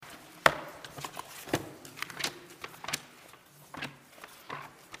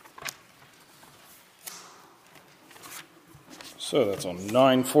So that's on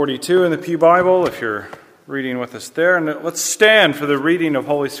 942 in the Pew Bible, if you're reading with us there. And let's stand for the reading of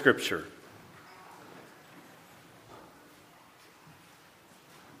Holy Scripture.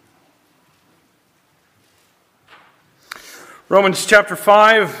 Romans chapter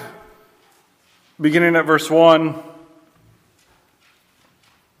 5, beginning at verse 1.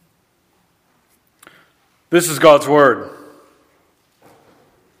 This is God's word.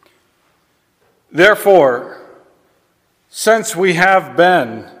 Therefore, since we have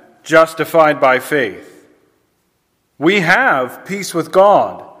been justified by faith, we have peace with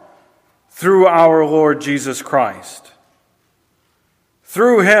God through our Lord Jesus Christ.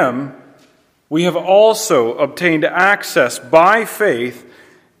 Through him, we have also obtained access by faith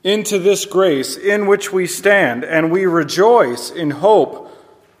into this grace in which we stand, and we rejoice in hope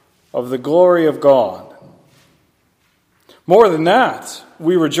of the glory of God. More than that,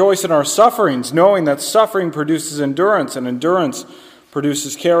 we rejoice in our sufferings, knowing that suffering produces endurance, and endurance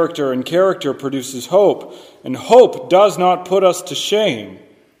produces character, and character produces hope. And hope does not put us to shame,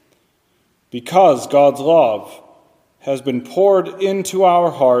 because God's love has been poured into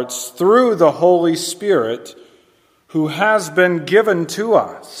our hearts through the Holy Spirit, who has been given to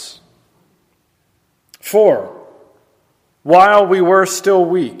us. For while we were still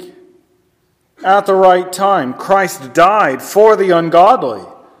weak, at the right time, Christ died for the ungodly.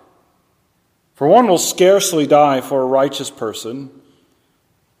 For one will scarcely die for a righteous person,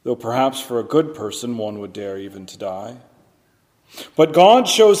 though perhaps for a good person one would dare even to die. But God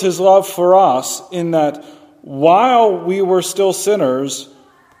shows his love for us in that while we were still sinners,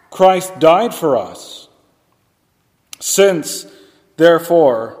 Christ died for us. Since,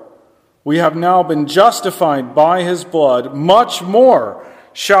 therefore, we have now been justified by his blood, much more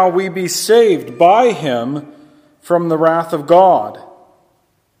shall we be saved by him from the wrath of God.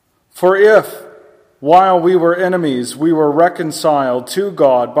 For if, while we were enemies, we were reconciled to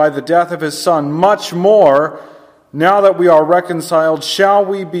God by the death of his Son, much more, now that we are reconciled, shall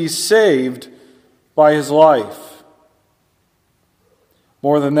we be saved by his life.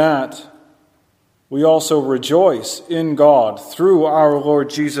 More than that, we also rejoice in God through our Lord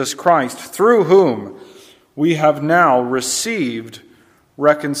Jesus Christ, through whom we have now received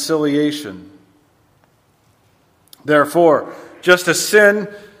reconciliation. Therefore, just as sin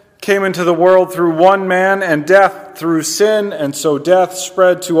came into the world through one man, and death through sin, and so death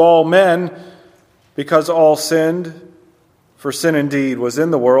spread to all men, because all sinned. For sin indeed was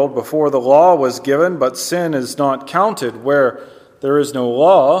in the world before the law was given, but sin is not counted where there is no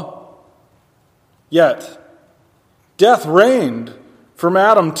law. Yet death reigned from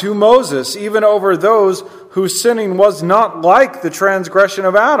Adam to Moses, even over those whose sinning was not like the transgression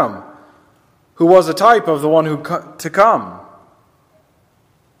of Adam, who was a type of the one to come.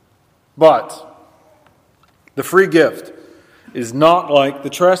 But the free gift is not like the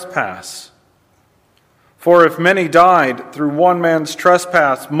trespass. For if many died through one man's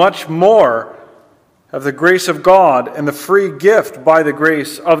trespass, much more have the grace of God and the free gift by the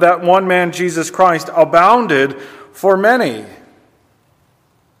grace of that one man, Jesus Christ, abounded for many.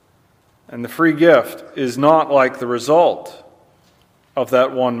 And the free gift is not like the result of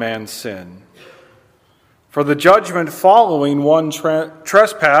that one man's sin. For the judgment following one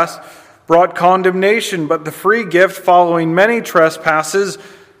trespass brought condemnation, but the free gift following many trespasses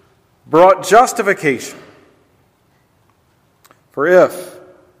brought justification. For if,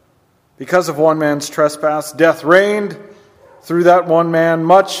 because of one man's trespass, death reigned through that one man,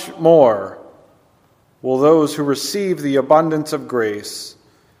 much more will those who receive the abundance of grace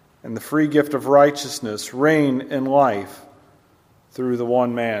and the free gift of righteousness reign in life through the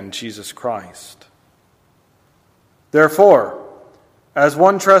one man, Jesus Christ. Therefore, as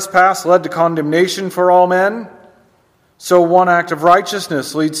one trespass led to condemnation for all men, so one act of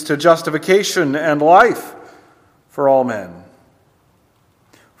righteousness leads to justification and life for all men.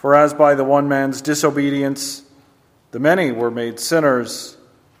 For as by the one man's disobedience the many were made sinners,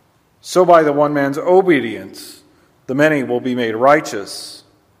 so by the one man's obedience the many will be made righteous.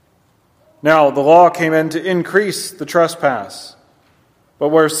 Now the law came in to increase the trespass, but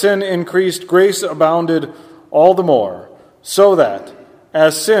where sin increased, grace abounded all the more, so that,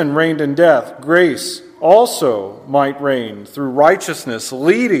 as sin reigned in death, grace also might reign through righteousness,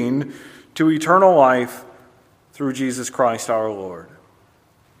 leading to eternal life through Jesus Christ our Lord.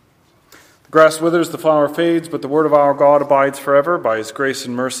 The grass withers, the flower fades, but the word of our God abides forever. By his grace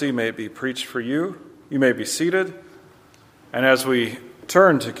and mercy may it be preached for you. You may be seated. And as we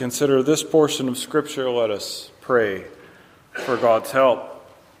turn to consider this portion of Scripture, let us pray for God's help.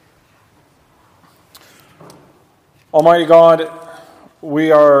 Almighty God,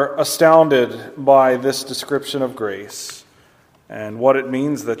 we are astounded by this description of grace and what it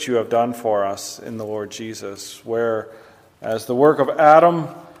means that you have done for us in the Lord Jesus, where as the work of Adam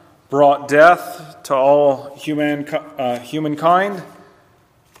brought death to all humankind,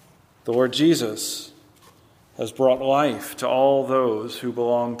 the Lord Jesus has brought life to all those who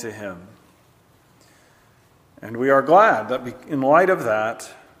belong to him. And we are glad that in light of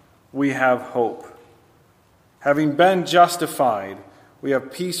that, we have hope. Having been justified, we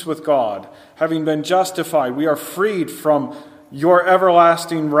have peace with God. Having been justified, we are freed from your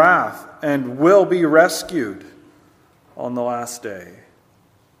everlasting wrath and will be rescued on the last day.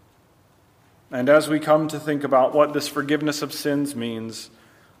 And as we come to think about what this forgiveness of sins means,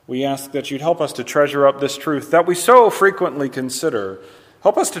 we ask that you'd help us to treasure up this truth that we so frequently consider.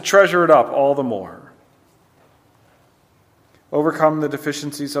 Help us to treasure it up all the more. Overcome the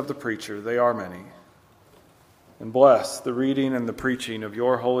deficiencies of the preacher, they are many. And bless the reading and the preaching of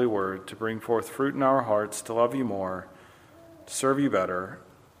your holy word to bring forth fruit in our hearts, to love you more, to serve you better.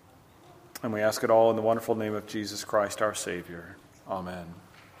 And we ask it all in the wonderful name of Jesus Christ, our Savior. Amen.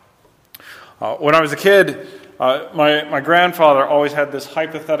 When I was a kid, my grandfather always had this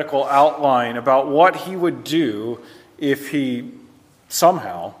hypothetical outline about what he would do if he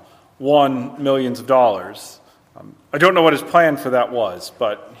somehow won millions of dollars. I don't know what his plan for that was,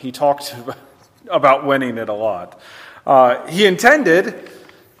 but he talked about winning it a lot. He intended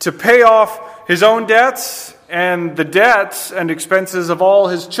to pay off his own debts and the debts and expenses of all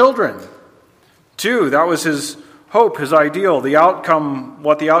his children, too. That was his hope, his ideal,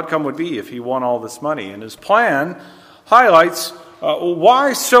 what the outcome would be if he won all this money. And his plan highlights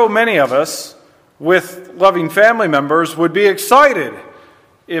why so many of us with loving family members would be excited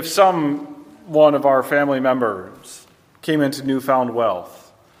if one of our family members came into newfound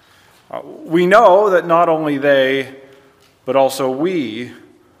wealth. We know that not only they, but also we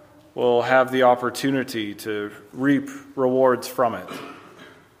will have the opportunity to reap rewards from it.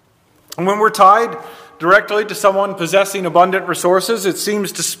 And when we're tied directly to someone possessing abundant resources, it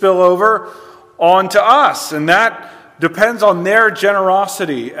seems to spill over onto us. And that depends on their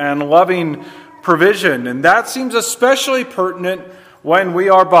generosity and loving provision. And that seems especially pertinent when we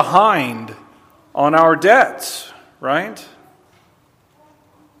are behind on our debts, right?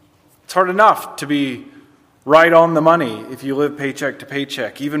 It's hard enough to be right on the money if you live paycheck to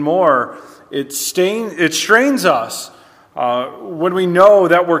paycheck. Even more, it strains us when we know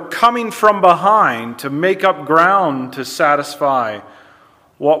that we're coming from behind to make up ground to satisfy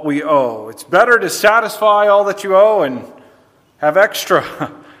what we owe. It's better to satisfy all that you owe and have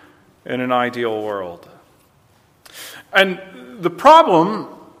extra in an ideal world. And the problem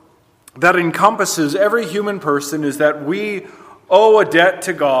that encompasses every human person is that we owe a debt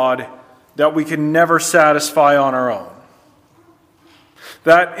to God that we can never satisfy on our own.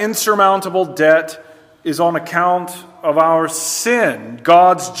 That insurmountable debt is on account of our sin.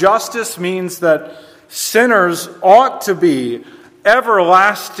 God's justice means that sinners ought to be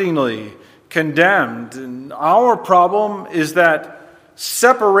everlastingly condemned. And our problem is that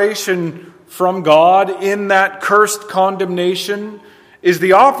separation from God in that cursed condemnation is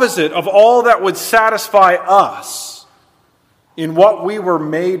the opposite of all that would satisfy us in what we were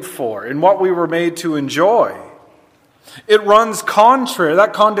made for, in what we were made to enjoy. It runs contrary,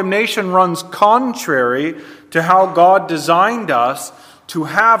 that condemnation runs contrary to how God designed us to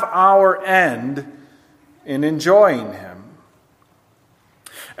have our end in enjoying Him.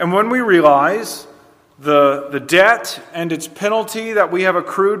 And when we realize the debt and its penalty that we have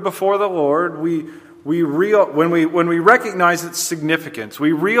accrued before the Lord, when we recognize its significance,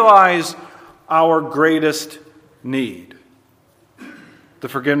 we realize our greatest need, the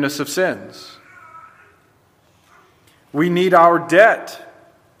forgiveness of sins. We need our debt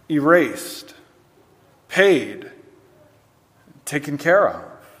erased, paid, taken care of.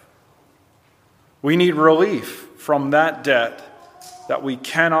 We need relief from that debt that we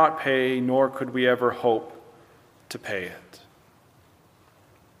cannot pay, nor could we ever hope to pay it.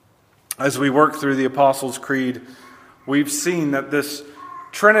 As we work through the Apostles' Creed, we've seen that this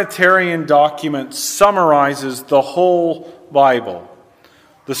Trinitarian document summarizes the whole Bible.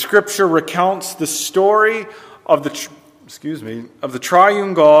 The Scripture recounts the story of the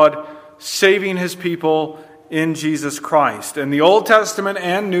triune God saving His people in Jesus Christ. And the Old Testament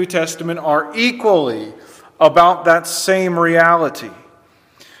and New Testament are equally about that same reality.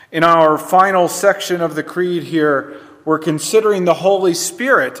 In our final section of the Creed here, we're considering the Holy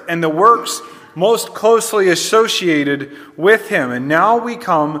Spirit and the works most closely associated with Him. And now we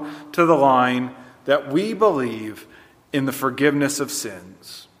come to the line that we believe in the forgiveness of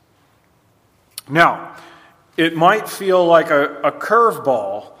sins. Now, it might feel like a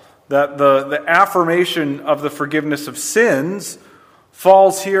curveball that the affirmation of the forgiveness of sins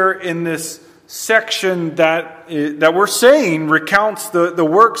falls here in this section that we're saying recounts the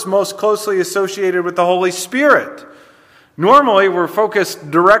works most closely associated with the Holy Spirit. Normally, we're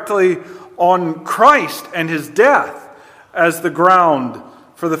focused directly on Christ and his death as the ground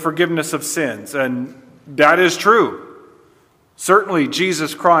for the forgiveness of sins, and that is true. Certainly,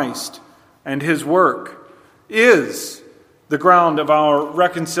 Jesus Christ and his work is the ground of our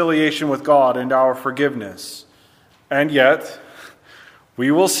reconciliation with God and our forgiveness. And yet,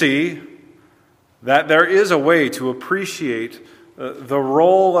 we will see that there is a way to appreciate the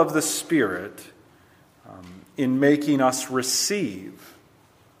role of the Spirit in making us receive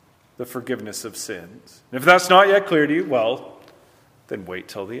the forgiveness of sins. And if that's not yet clear to you, well, then wait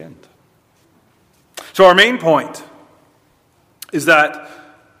till the end. So our main point is that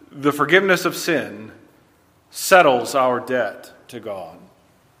the forgiveness of sin settles our debt to God.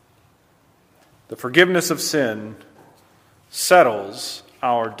 The forgiveness of sin settles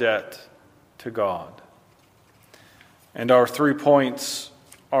our debt to God. And our 3 points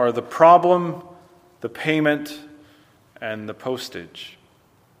are the problem, the payment, and the postage.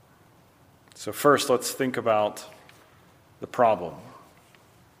 So first, let's think about the problem.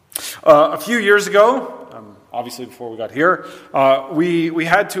 A few years ago, obviously before we got here, we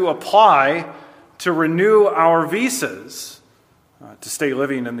had to apply to renew our visas to stay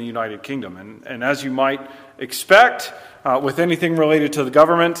living in the United Kingdom. And as you might expect, with anything related to the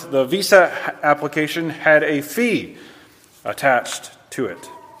government, the visa application had a fee attached to it.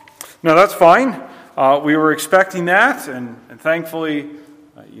 Now, that's fine. We were expecting that, and thankfully,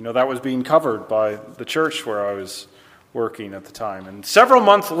 that was being covered by the church where I was working at the time. And several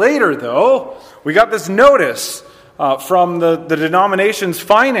months later, though, we got this notice from the denomination's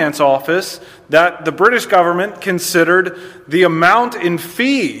finance office that the British government considered the amount in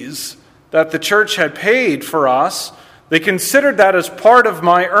fees that the church had paid for us, they considered that as part of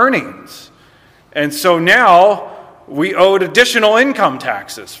my earnings. And so now we owed additional income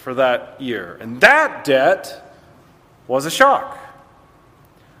taxes for that year. And that debt was a shock.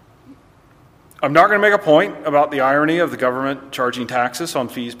 I'm not going to make a point about the irony of the government charging taxes on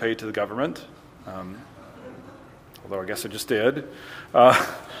fees paid to the government. Although I guess I just did. I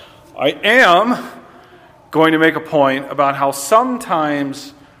am going to make a point about how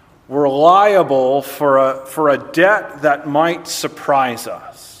sometimes we're liable for a debt that might surprise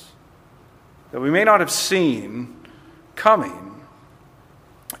us, that we may not have seen coming.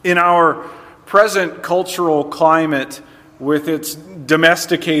 In our present cultural climate, with its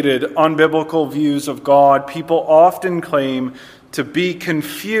domesticated, unbiblical views of God, people often claim to be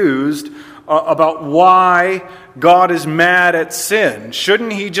confused about why God is mad at sin.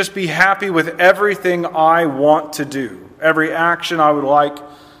 Shouldn't he just be happy with everything I want to do, every action I would like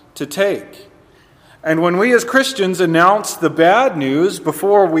to take? And when we as Christians announce the bad news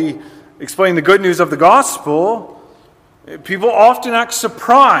before we explain the good news of the gospel, people often act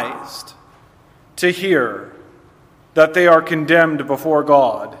surprised to hear that they are condemned before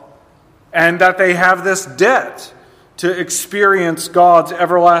God and that they have this debt to experience God's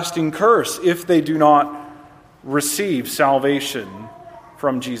everlasting curse if they do not receive salvation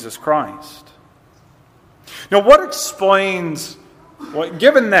from Jesus Christ. Now, what explains,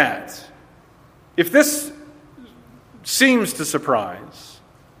 given that, if this seems to surprise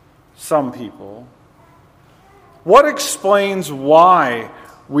some people, what explains why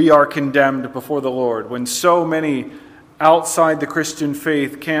we are condemned before the Lord when so many outside the Christian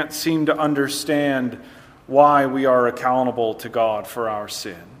faith can't seem to understand why we are accountable to God for our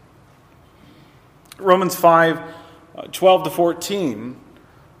sin? Romans 5:12-14,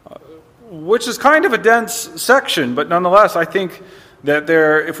 which is kind of a dense section, but nonetheless, I think that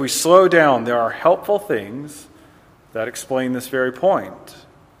if we slow down, there are helpful things that explain this very point.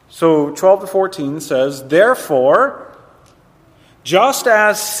 So 12-14 says, "Therefore, just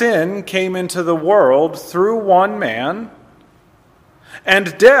as sin came into the world through one man,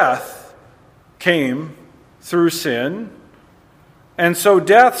 and death came through sin, and so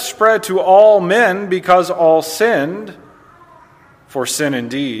death spread to all men because all sinned. For sin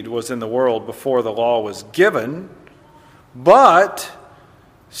indeed was in the world before the law was given, but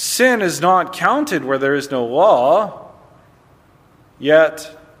sin is not counted where there is no law.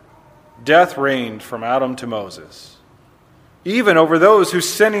 Yet death reigned from Adam to Moses, even over those whose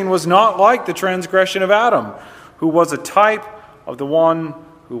sinning was not like the transgression of Adam, who was a type of the one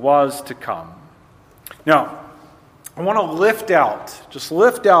who was to come." Now, I want to lift out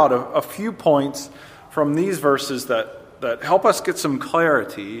a few points from these verses that help us get some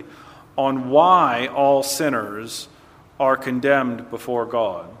clarity on why all sinners are condemned before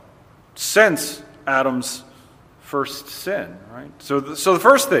God. since Adam's first sin, right? So the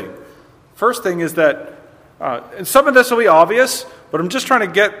first thing is that, and some of this will be obvious, but I'm just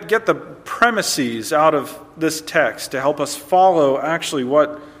trying to get the premises out of this text to help us follow actually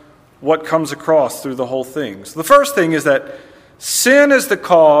what comes across through the whole thing. So the first thing is that sin is the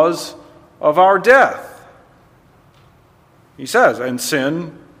cause of our death. He says, and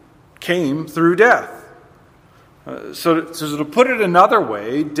sin came through death. So to put it another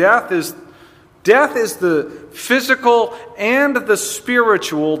way, death is the physical and the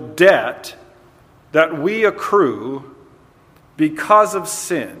spiritual debt that we accrue because of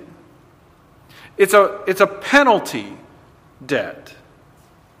sin. It's a penalty debt.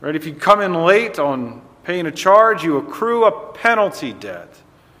 Right? If you come in late on paying a charge, you accrue a penalty debt.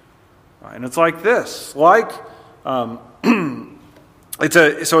 And it's like this.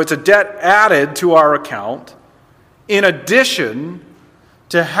 It's a debt added to our account in addition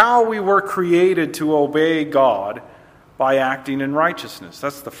to how we were created to obey God by acting in righteousness.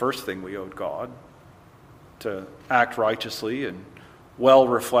 That's the first thing we owed God, to act righteously and well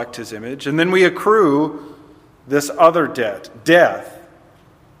reflect His image. And then we accrue this other debt, death,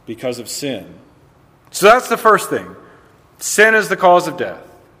 because of sin. So that's the first thing. Sin is the cause of death.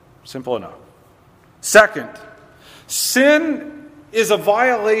 Simple enough. Second, sin is a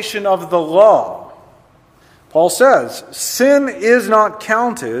violation of the law. Paul says, sin is not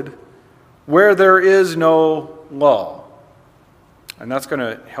counted where there is no law. And that's going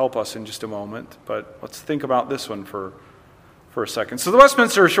to help us in just a moment, but let's think about this one for a second. So the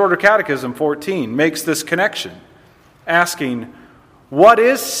Westminster Shorter Catechism 14 makes this connection, asking, what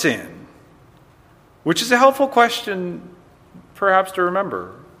is sin? Which is a helpful question perhaps to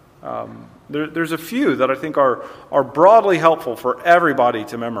remember. There's a few that I think are broadly helpful for everybody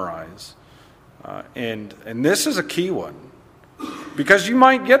to memorize. And this is a key one, because you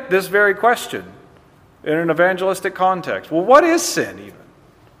might get this very question in an evangelistic context. Well, what is sin even?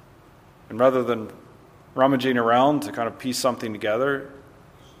 And rather than rummaging around to kind of piece something together,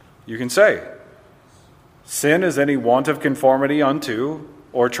 you can say, sin is any want of conformity unto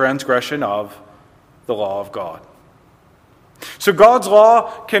or transgression of the law of God. So God's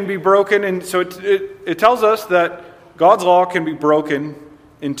law can be broken, and so it tells us that God's law can be broken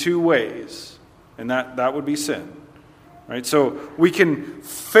in two ways, and that would be sin. Right? So we can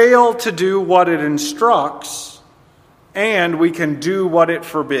fail to do what it instructs, and we can do what it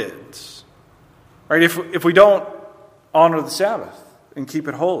forbids. Right? If we don't honor the Sabbath and keep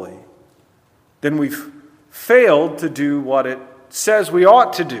it holy, then we've failed to do what it says we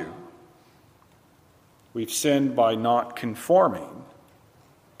ought to do. We've sinned by not conforming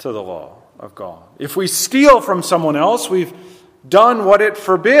to the law of God. If we steal from someone else, we've done what it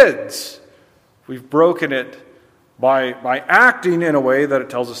forbids. We've broken it by acting in a way that it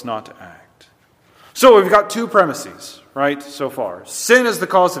tells us not to act. So we've got two premises, right, so far. Sin is the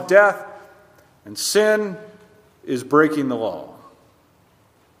cause of death, and sin is breaking the law.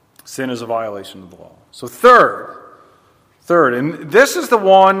 Sin is a violation of the law. So third, and this is the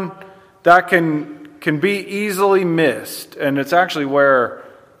one that can be easily missed, and it's actually where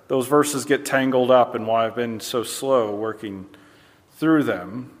those verses get tangled up and why I've been so slow working through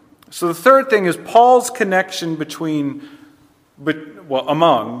them. So the third thing is Paul's connection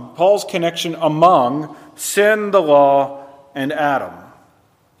among sin, the law, and Adam.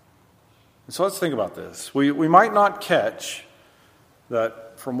 And so let's think about this. We might not catch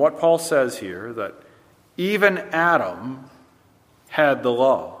that from what Paul says here, that even Adam had the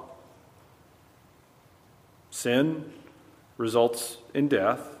law. Sin results in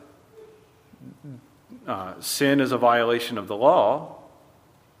death. Sin is a violation of the law.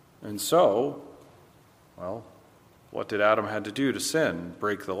 And so, well, what did Adam have to do to sin?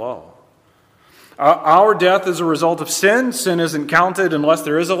 Break the law. Our death is a result of sin. Sin isn't counted unless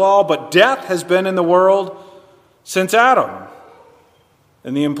there is a law, but death has been in the world since Adam.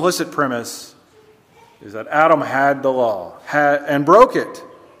 And the implicit premise is that Adam had the law and broke it,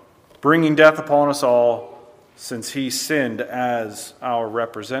 bringing death upon us all since he sinned as our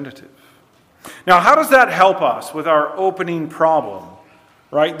representative. Now, how does that help us with our opening problem?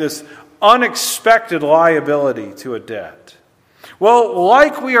 Right? This unexpected liability to a debt. Well,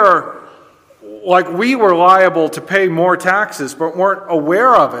 like we were liable to pay more taxes but weren't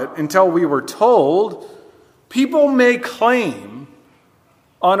aware of it until we were told, people may claim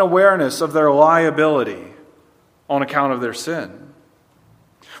unawareness of their liability on account of their sin.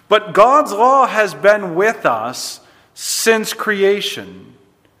 But God's law has been with us since creation.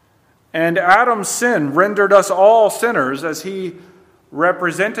 And Adam's sin rendered us all sinners as he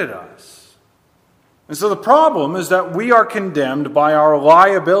represented us. And so the problem is that we are condemned by our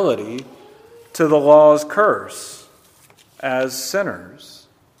liability to the law's curse as sinners.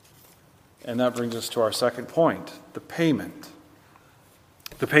 And that brings us to our second point, the payment.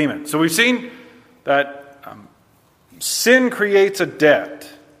 The payment. So we've seen that sin creates a debt,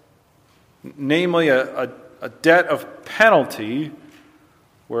 namely a debt of penalty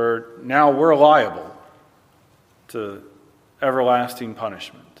where now we're liable to everlasting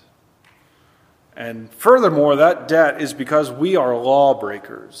punishment. And furthermore, that debt is because we are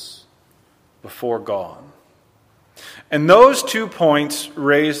lawbreakers before God. And those 2 points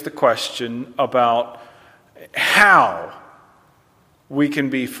raise the question about how we can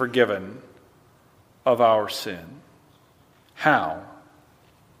be forgiven of our sin. How?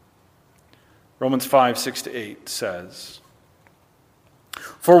 Romans 5, 6-8 says,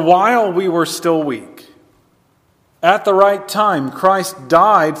 "For while we were still weak, at the right time Christ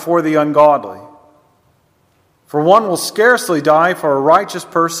died for the ungodly. For one will scarcely die for a righteous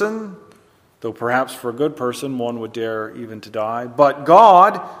person, though perhaps for a good person one would dare even to die. But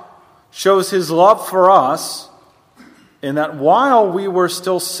God shows his love for us in that while we were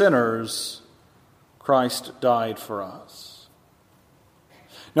still sinners, Christ died for us."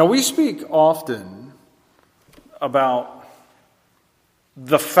 Now we speak often about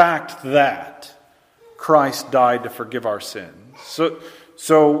the fact that Christ died to forgive our sins.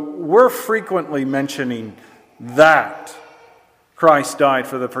 So we're frequently mentioning that Christ died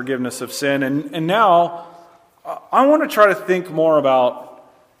for the forgiveness of sin. And now I want to try to think more about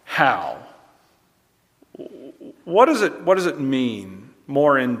how. What does it mean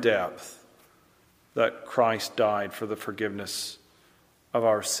more in depth that Christ died for the forgiveness of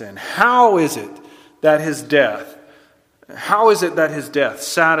our sin? How is it that his death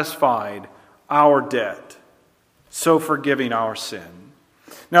satisfied our debt, so forgiving our sin?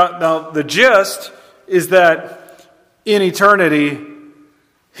 Now the gist is that in eternity,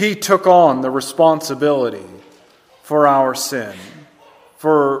 he took on the responsibility for our sin,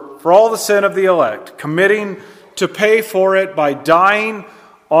 for all the sin of the elect, committing to pay for it by dying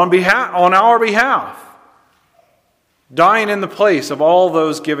on our behalf, dying in the place of all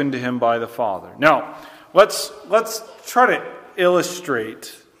those given to him by the Father. Now, let's try to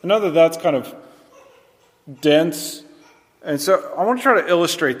illustrate. I know that that's kind of dense, and so I want to try to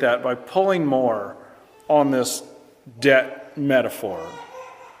illustrate that by pulling more on this debt metaphor.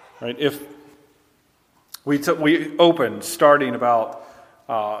 Right? If we open starting about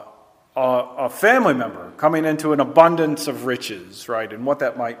a family member coming into an abundance of riches, right, and what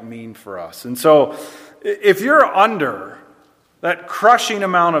that might mean for us. And so if you're under that crushing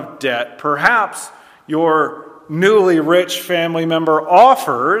amount of debt, perhaps your newly rich family member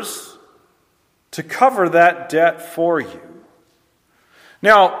offers to cover that debt for you.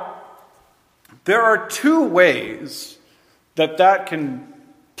 Now, there are 2 ways that can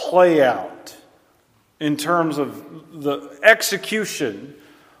play out in terms of the execution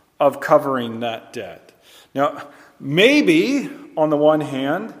of covering that debt. Now, maybe, on the one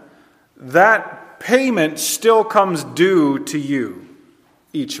hand, that payment still comes due to you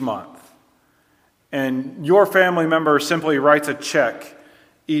each month. And your family member simply writes a check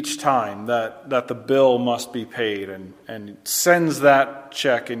each time that the bill must be paid and sends that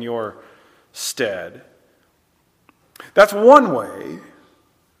check in your stead. That's one way.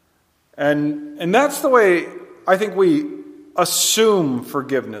 And that's the way I think we assume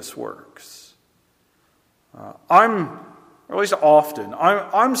forgiveness works. I'm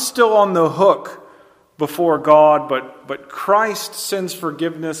still on the hook before God, but Christ sends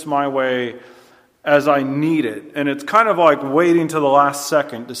forgiveness my way as I need it. And it's kind of like waiting to the last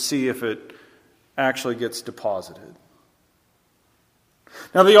second to see if it actually gets deposited.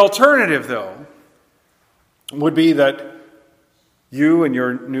 Now, the alternative, though, would be that you and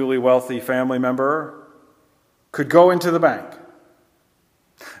your newly wealthy family member could go into the bank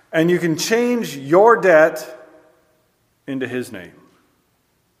and you can change your debt into his name.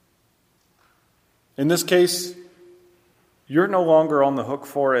 In this case, you're no longer on the hook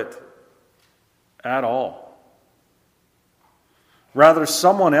for it at all. Rather,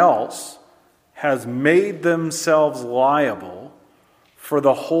 someone else has made themselves liable for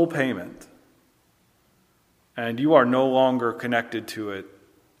the whole payment, and you are no longer connected to it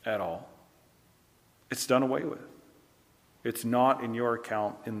at all. It's done away with. It's not in your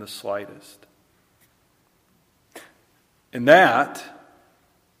account in the slightest. And that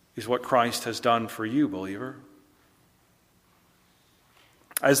is what Christ has done for you, believer.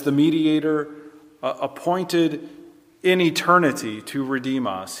 As the mediator appointed in eternity to redeem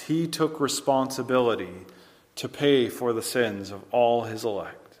us, he took responsibility to pay for the sins of all his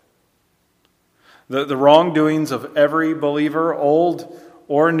elect. The wrongdoings of every believer, Old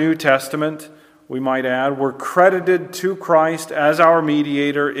or New Testament, we might add, were credited to Christ as our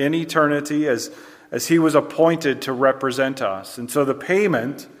mediator in eternity, as he was appointed to represent us. And so the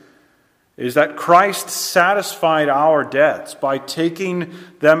payment is that Christ satisfied our debts by taking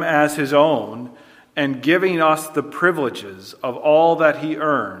them as his own and giving us the privileges of all that he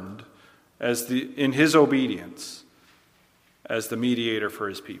earned in his obedience as the mediator for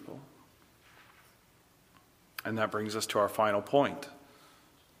his people. And that brings us to our final point,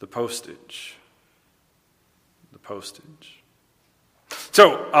 the postage. The postage.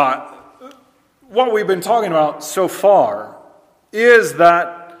 So, what we've been talking about so far is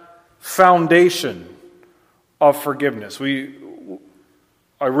that foundation of forgiveness.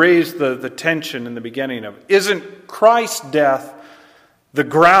 I raised the tension in the beginning of, isn't Christ's death the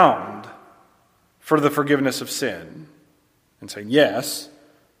ground for the forgiveness of sin? And saying, yes.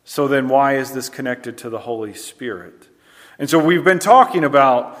 So then why is this connected to the Holy Spirit? And so we've been talking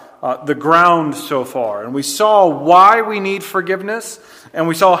about the ground so far. And we saw why we need forgiveness. And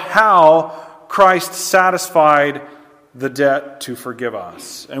we saw how Christ satisfied the debt to forgive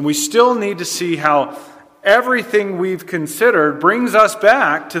us. And we still need to see how everything we've considered brings us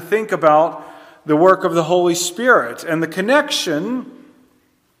back to think about the work of the Holy Spirit. And the connection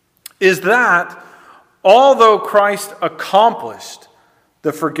is that although Christ accomplished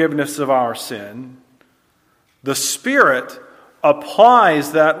the forgiveness of our sin, the Spirit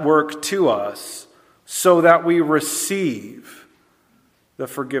applies that work to us so that we receive the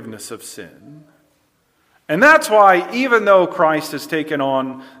forgiveness of sin. And that's why, even though Christ has taken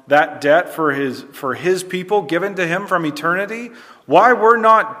on that debt for his people given to him from eternity, why we're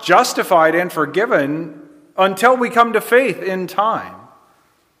not justified and forgiven until we come to faith in time.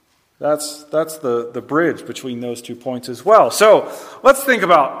 That's the bridge between those 2 points as well. So let's think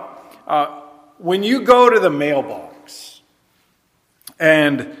about when you go to the mailbox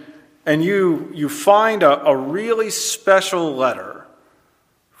and you find a really special letter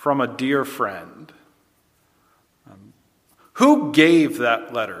from a dear friend. Who gave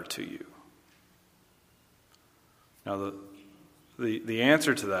that letter to you? Now, the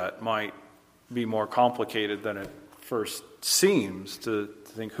answer to that might be more complicated than it first seems to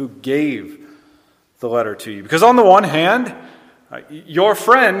think who gave the letter to you. Because on the one hand, your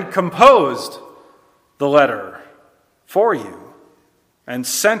friend composed the letter for you and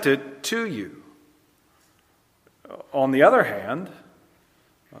sent it to you. On the other hand,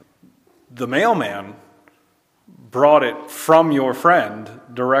 the mailman brought it from your friend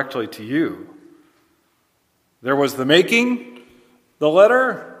directly to you. There was the making the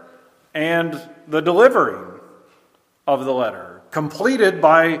letter and the delivering of the letter, completed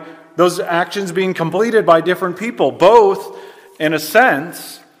by those actions being completed by different people, both in a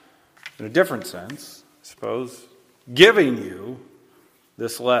different sense, I suppose, giving you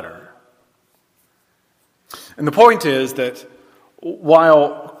this letter. And the point is that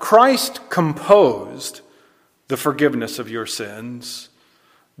while Christ composed the forgiveness of your sins,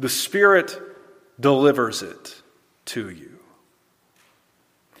 the Spirit delivers it to you.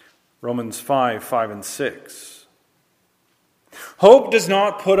 Romans 5 and 6. Hope does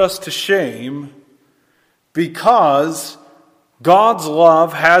not put us to shame because God's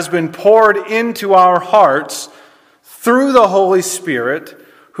love has been poured into our hearts through the Holy Spirit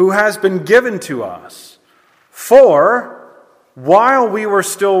who has been given to us. For while we were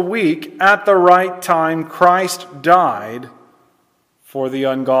still weak, at the right time, Christ died for the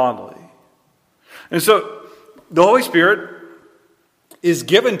ungodly. And so the Holy Spirit is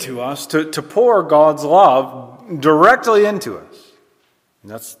given to us to pour God's love directly into us.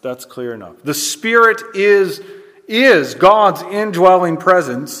 And that's clear enough. The Spirit is God's indwelling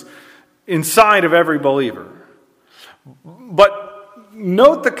presence inside of every believer. But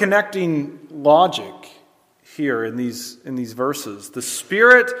note the connecting logic here in these verses. The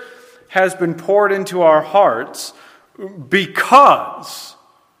Spirit has been poured into our hearts because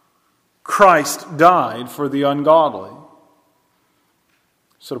Christ died for the ungodly.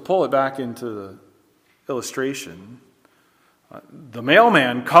 So to pull it back into the illustration, the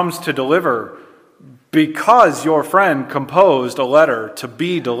mailman comes to deliver because your friend composed a letter to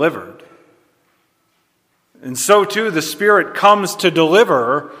be delivered. And so too the Spirit comes to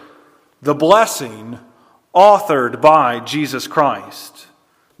deliver the blessing authored by Jesus Christ.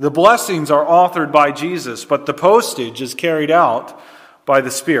 The blessings are authored by Jesus, but the postage is carried out by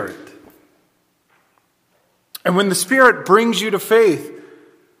the Spirit. And when the Spirit brings you to faith,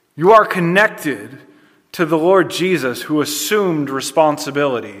 you are connected to the Lord Jesus, who assumed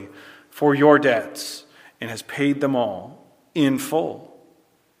responsibility for your debts and has paid them all in full.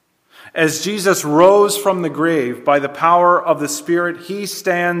 As Jesus rose from the grave by the power of the Spirit, he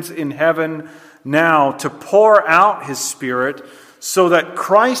stands in heaven now to pour out his Spirit so that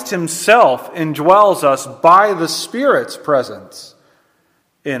Christ himself indwells us by the Spirit's presence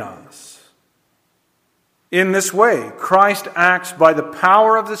in us. In this way, Christ acts by the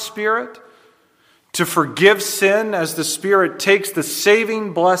power of the Spirit to forgive sin as the Spirit takes the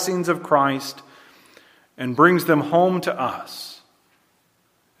saving blessings of Christ and brings them home to us,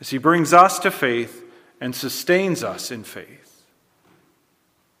 as he brings us to faith and sustains us in faith.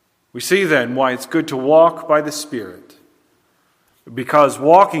 We see then why it's good to walk by the Spirit, because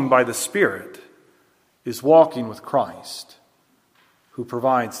walking by the Spirit is walking with Christ, who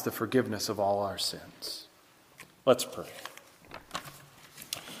provides the forgiveness of all our sins. Let's pray.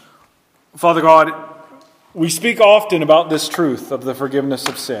 Father God, we speak often about this truth of the forgiveness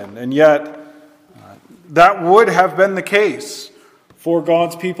of sin, and yet that would have been the case for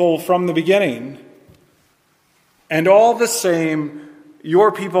God's people from the beginning. And all the same,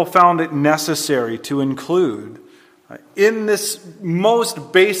 your people found it necessary to include in this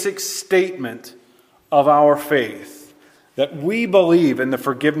most basic statement of our faith that we believe in the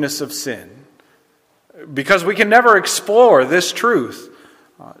forgiveness of sin, because we can never explore this truth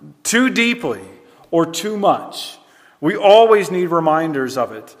too deeply or too much. We always need reminders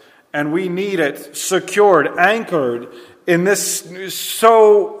of it, and we need it secured, anchored in this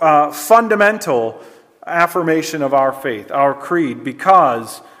so fundamental affirmation of our faith, our creed,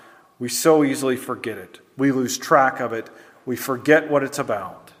 because we so easily forget it. We lose track of it. We forget what it's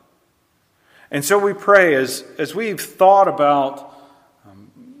about. And so we pray, as we've thought about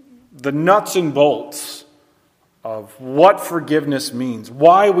the nuts and bolts of what forgiveness means,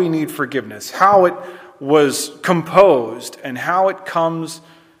 why we need forgiveness, how it was composed, and how it comes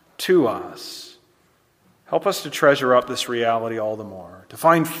to us. Help us to treasure up this reality all the more, to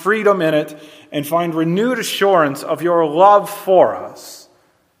find freedom in it and find renewed assurance of your love for us,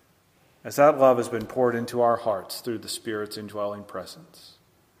 as that love has been poured into our hearts through the Spirit's indwelling presence.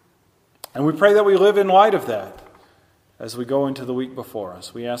 And we pray that we live in light of that as we go into the week before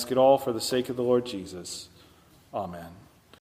us. We ask it all for the sake of the Lord Jesus. Amen.